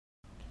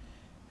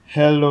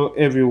Hello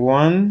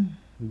everyone,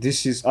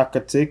 this is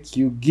Accar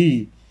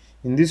TechUg.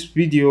 In this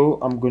video,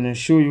 I'm going to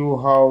show you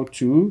how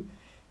to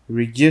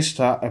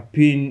register a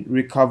PIN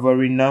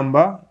recovery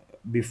number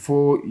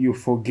before you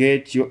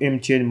forget your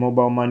MTN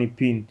mobile money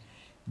PIN.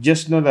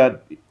 Just know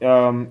that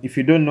if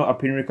you don't know a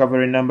PIN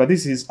recovery number,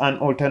 this is an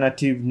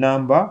alternative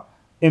number,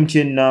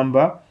 MTN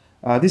number.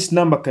 This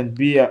number can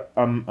be a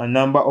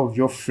number of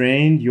your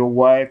friend, your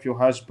wife, your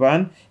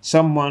husband,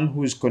 someone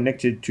who is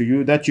connected to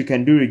you that you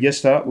can do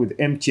register with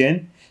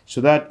MTN, so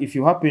that if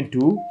you happen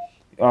to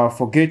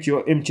forget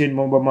your MTN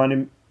mobile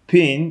money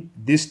PIN,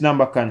 this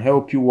number can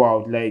help you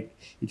out. Like,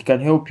 it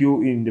can help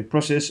you in the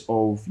process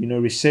of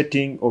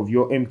resetting of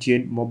your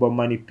MTN mobile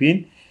money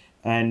PIN,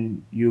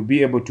 and you'll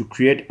be able to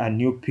create a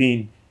new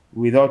PIN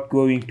without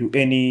going to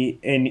any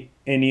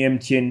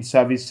MTN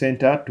service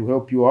center to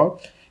help you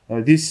out.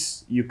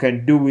 This you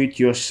can do it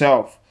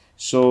yourself.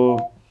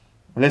 So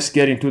let's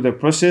get into the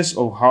process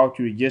of how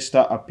to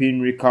register a PIN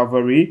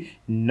recovery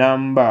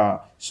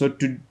number. So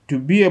to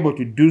be able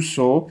to do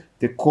so,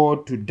 the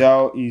code to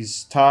dial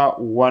is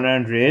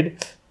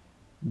 *100.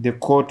 The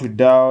code to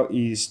dial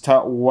is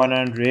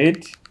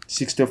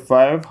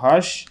 *165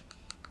 hash.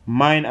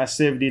 Mine, I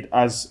saved it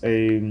as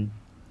a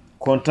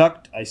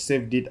contact. I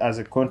saved it as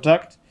a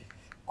contact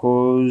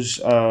because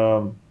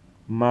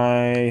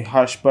my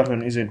hash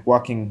pattern isn't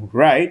working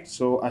right,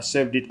 so I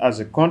saved it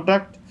as a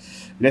contact.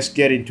 Let's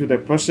get into the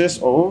process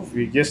of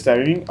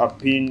registering a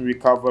PIN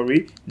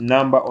recovery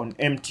number on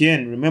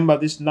MTN. Remember,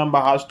 this number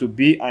has to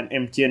be an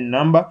MTN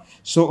number.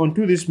 So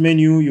onto this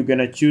menu, you're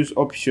gonna choose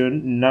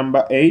option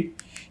number 8.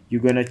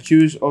 You're gonna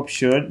choose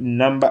option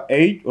number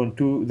 8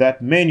 onto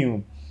that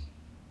menu.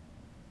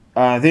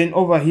 Then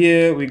over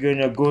here, we're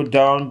gonna go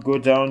down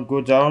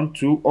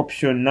to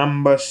option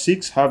number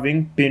 6,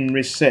 having PIN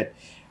reset.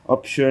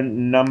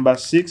 Option number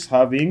 6,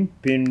 having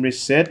PIN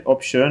reset.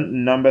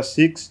 Option number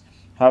 6,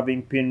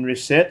 having PIN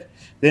reset.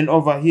 Then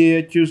over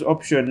here, choose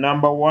option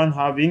number 1,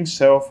 having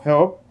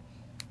self-help.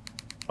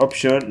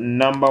 Option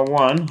number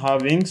 1,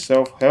 having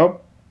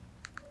self-help.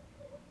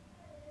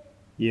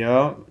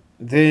 Yeah.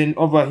 Then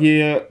over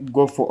here,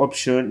 go for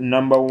option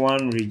number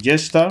 1,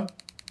 register.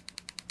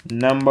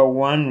 Number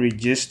 1,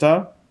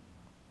 register.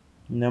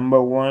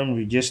 Number 1,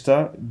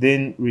 register.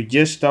 Then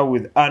register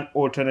with an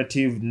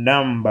alternative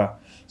number.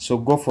 So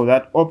go for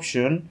that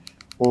option,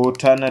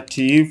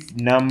 alternative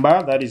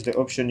number. That is the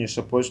option you're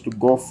supposed to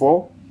go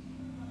for.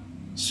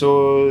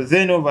 So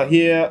then over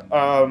here,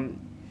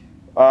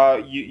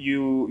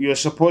 you're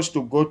supposed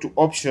to go to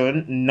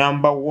option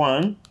number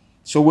 1.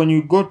 So when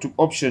you go to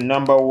option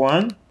number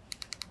 1,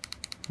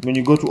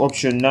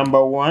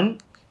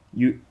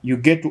 you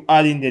get to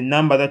add in the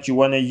number that you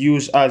want to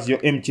use as your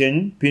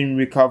MTN PIN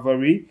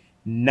recovery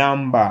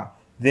number.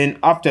 Then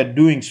after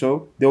doing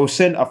so, they will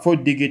send a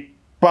 4-digit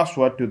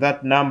password to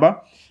that number.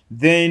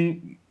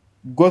 Then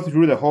go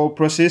through the whole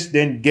process,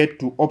 then get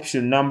to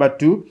option number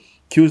 2.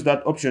 Choose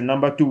that option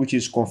number 2, which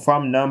is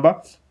confirm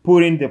number.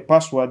 Put in the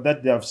password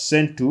that they have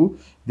sent to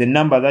the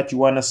number that you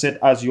want to set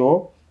as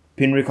your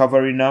PIN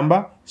recovery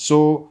number.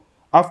 So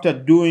after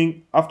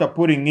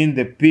putting in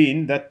the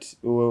PIN, the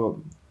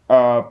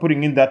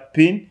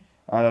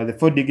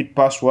 4-digit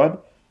password,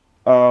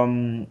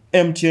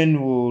 MTN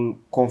will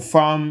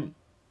confirm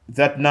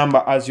that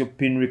number as your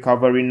PIN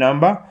recovery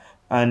number,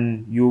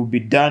 and you'll be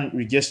done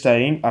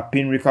registering a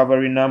PIN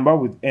recovery number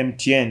with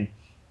MTN.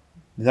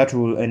 That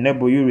will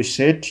enable you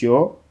reset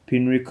your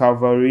PIN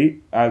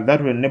recovery.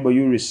 That will enable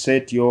you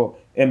reset your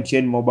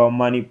MTN mobile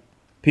money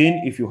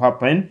PIN if you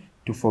happen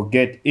to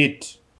forget it.